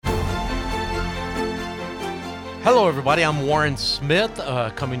Hello, everybody. I'm Warren Smith,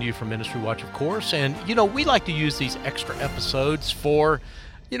 coming to you from MinistryWatch, of course. And, we like to use these extra episodes for,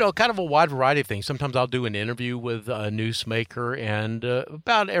 kind of a wide variety of things. Sometimes I'll do an interview with a newsmaker, and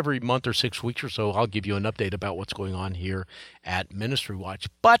about every month or 6 weeks or so, I'll give you an update about what's going on here at MinistryWatch.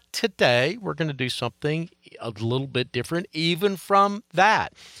 But today, we're going to do something a little bit different, even from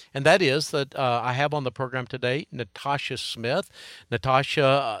that. And that is that I have on the program today Natasha Smith.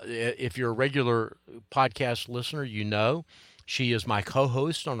 Natasha, if you're a regular podcast listener, you know. She is my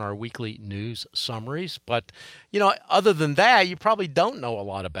co-host on our weekly news summaries. But, other than that, you probably don't know a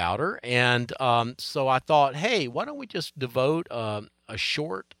lot about her. And so I thought, hey, why don't we just devote a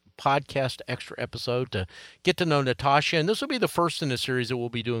short podcast extra episode to get to know Natasha. And this will be the first in a series that we'll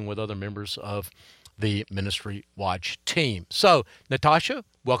be doing with other members of the Ministry Watch team. So, Natasha,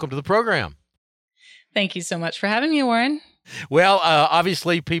 welcome to the program. Thank you so much for having me, Warren. Well,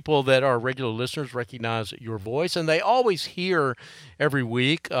 obviously, people that are regular listeners recognize your voice, and they always hear every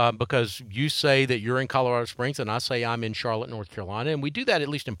week because you say that you're in Colorado Springs, and I say I'm in Charlotte, North Carolina. And we do that at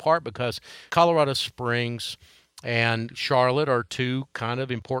least in part because Colorado Springs and Charlotte are two kind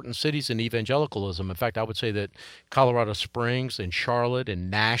of important cities in evangelicalism. In fact, I would say that Colorado Springs and Charlotte and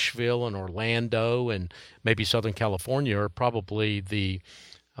Nashville and Orlando and maybe Southern California are probably the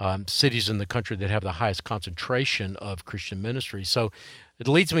cities in the country that have the highest concentration of Christian ministry. So it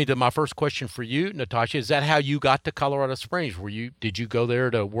leads me to my first question for you, Natasha. Is that how you got to Colorado Springs? Did you go there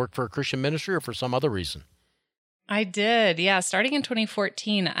to work for a Christian ministry or for some other reason? I did. Yeah. Starting in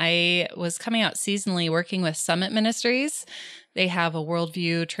 2014, I was coming out seasonally working with Summit Ministries. They have a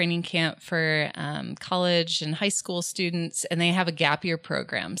worldview training camp for college and high school students, and they have a gap year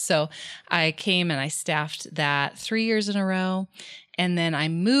program. So I came and I staffed that 3 years in a row. And then I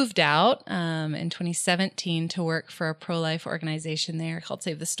moved out in 2017 to work for a pro-life organization there called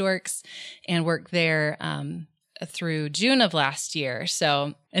Save the Storks, and worked there through June of last year.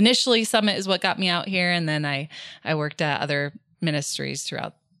 So initially Summit is what got me out here, and then I worked at other ministries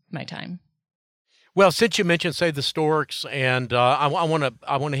throughout my time. Well, since you mentioned Save the Storks, and I want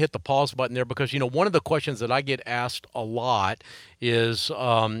to hit the pause button there because one of the questions that I get asked a lot is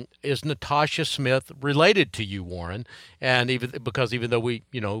Natasha Smith related to you, Warren? And even though we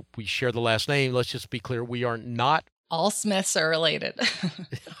share the last name, let's just be clear, we are not. All Smiths are related.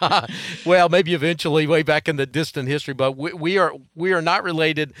 Well, maybe eventually, way back in the distant history, but we are not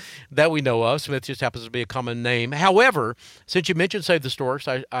related that we know of. Smith just happens to be a common name. However, since you mentioned Save the Storks,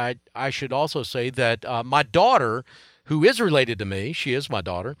 I should also say that my daughter, who is related to me, she is my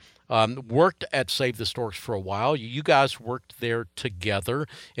daughter, worked at Save the Storks for a while. You guys worked there together,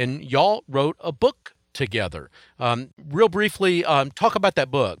 and y'all wrote a book together. Real briefly, talk about that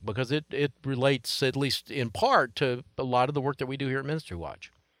book because it relates, at least in part, to a lot of the work that we do here at Ministry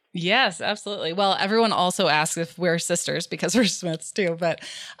Watch. Yes, absolutely. Well, everyone also asks if we're sisters because we're Smiths too. But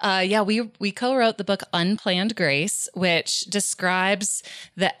we co-wrote the book Unplanned Grace, which describes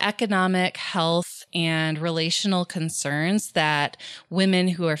the economic, health, and relational concerns that women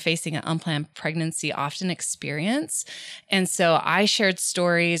who are facing an unplanned pregnancy often experience. And so I shared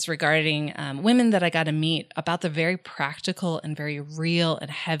stories regarding women that I got to meet about the very practical and very real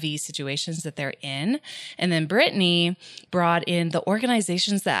and heavy situations that they're in. And then Brittany brought in the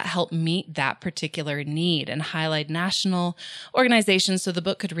organizations that help meet that particular need and highlight national organizations so the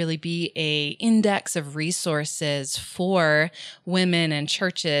book could really be an index of resources for women and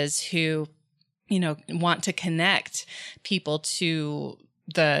churches who want to connect people to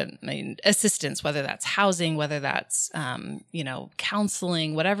the assistance, whether that's housing, whether that's,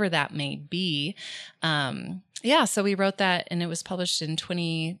 counseling, whatever that may be. So we wrote that, and it was published in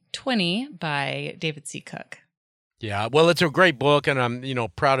 2020 by David C. Cook. Yeah, well, it's a great book, and I'm,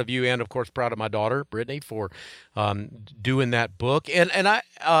 proud of you, and of course, proud of my daughter, Brittany, for doing that book. And I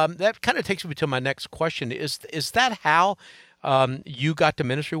that kind of takes me to my next question: is that how you got to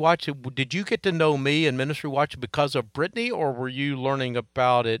Ministry Watch? Did you get to know me and Ministry Watch because of Brittany, or were you learning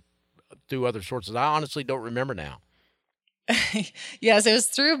about it through other sources? I honestly don't remember now. Yes, it was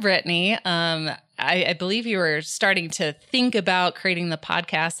through Brittany. I believe you were starting to think about creating the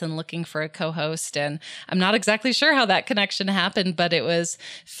podcast and looking for a co-host. And I'm not exactly sure how that connection happened, but it was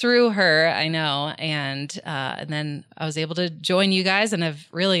through her, I know. And then I was able to join you guys, and I've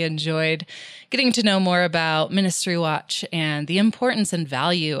really enjoyed getting to know more about Ministry Watch, and the importance and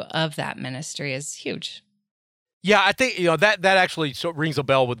value of that ministry is huge. Yeah, I think that actually rings a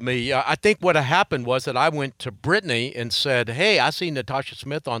bell with me. I think what happened was that I went to Brittany and said, "Hey, I see Natasha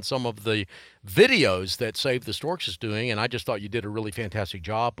Smith on some of the videos that Save the Storks is doing, and I just thought you did a really fantastic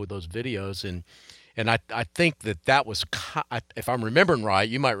job with those videos." And I think that was, if I'm remembering right,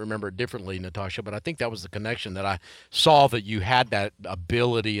 you might remember it differently, Natasha, but I think that was the connection that I saw, that you had that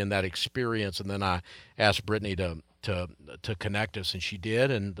ability and that experience. And then I asked Brittany to connect us, and she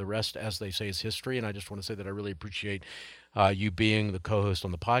did. And the rest, as they say, is history. And I just want to say that I really appreciate you being the co-host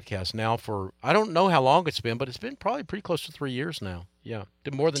on the podcast now for, I don't know how long it's been, but it's been probably pretty close to 3 years now. Yeah.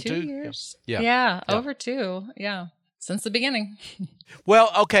 More than 2 years. Yeah. Over 2. Yeah. Since the beginning. Well,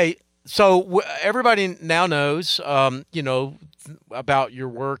 okay. So everybody now knows, about your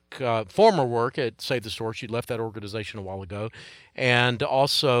work, former work at Save the Storks. You left that organization a while ago. And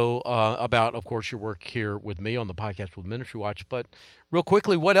also about, of course, your work here with me on the podcast with Ministry Watch. But real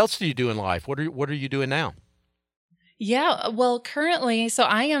quickly, what else do you do in life? What are you doing now? Yeah, well, currently, so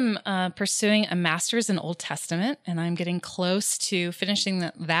I am pursuing a master's in Old Testament, and I'm getting close to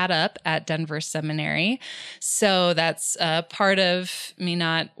finishing that up at Denver Seminary. So that's part of me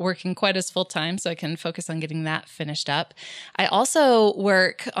not working quite as full-time, so I can focus on getting that finished up. I also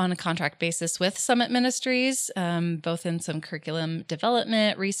work on a contract basis with Summit Ministries, both in some curriculum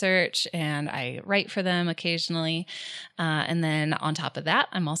development, research, and I write for them occasionally. And then on top of that,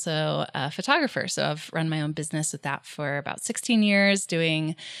 I'm also a photographer, so I've run my own business with that for about 16 years,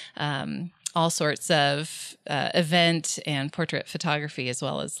 doing all sorts of event and portrait photography as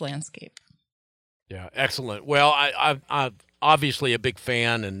well as landscape. Yeah, excellent. Well, I'm obviously a big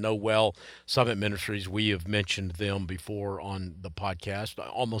fan and know well Summit Ministries. We have mentioned them before on the podcast,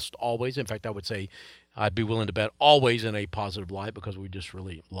 almost always. In fact, I would say I'd be willing to bet always in a positive light, because we just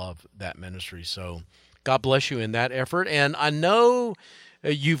really love that ministry. So God bless you in that effort. And I know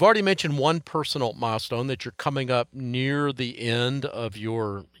you've already mentioned one personal milestone, that you're coming up near the end of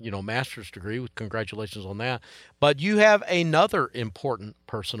your, master's degree. Congratulations on that. But you have another important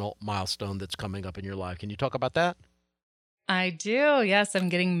personal milestone that's coming up in your life. Can you talk about that? I do. Yes, I'm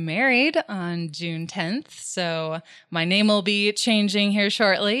getting married on June 10th. So my name will be changing here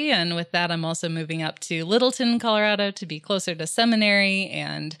shortly. And with that, I'm also moving up to Littleton, Colorado, to be closer to seminary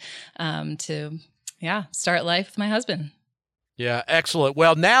and to start life with my husband. Yeah, excellent.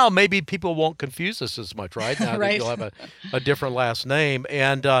 Well, now maybe people won't confuse us as much, right? Now right. that you'll have a different last name.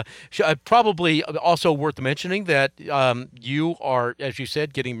 And probably also worth mentioning that you are, as you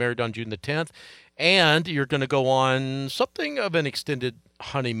said, getting married on June the 10th, and you're going to go on something of an extended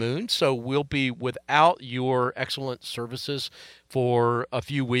honeymoon. So we'll be without your excellent services for a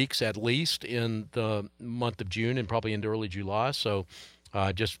few weeks at least in the month of June and probably into early July. So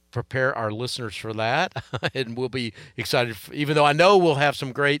just prepare our listeners for that, and we'll be excited, even though I know we'll have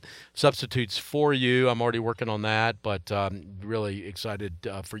some great substitutes for you. I'm already working on that, but really excited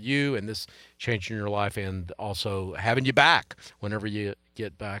for you and this change in your life, and also having you back whenever you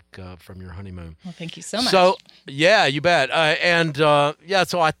get back from your honeymoon. Well, thank you so much. So, yeah, you bet.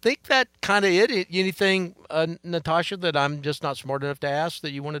 So I think that kind of it. Anything, Natasha, that I'm just not smart enough to ask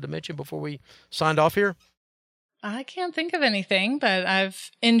that you wanted to mention before we signed off here? I can't think of anything, but I've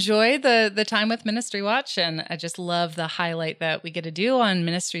enjoyed the time with Ministry Watch, and I just love the highlight that we get to do on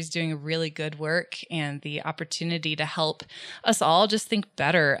ministries doing really good work, and the opportunity to help us all just think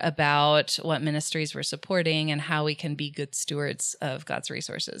better about what ministries we're supporting and how we can be good stewards of God's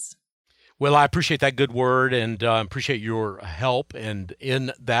resources. Well, I appreciate that good word, and appreciate your help and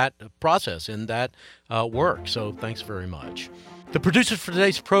in that process, in that work. So thanks very much. The producers for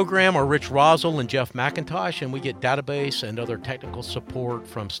today's program are Rich Roszel and Jeff McIntosh, and we get database and other technical support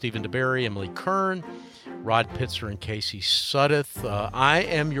from Stephen DuBarry, Emily Kern, Rod Pitzer, and Casey Sudduth. I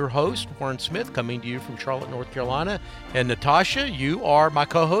am your host, Warren Smith, coming to you from Charlotte, North Carolina. And Natasha, you are my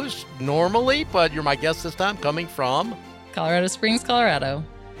co-host normally, but you're my guest this time, coming from Colorado Springs, Colorado.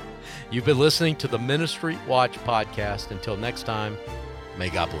 You've been listening to the Ministry Watch podcast. Until next time, may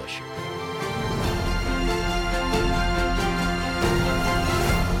God bless you.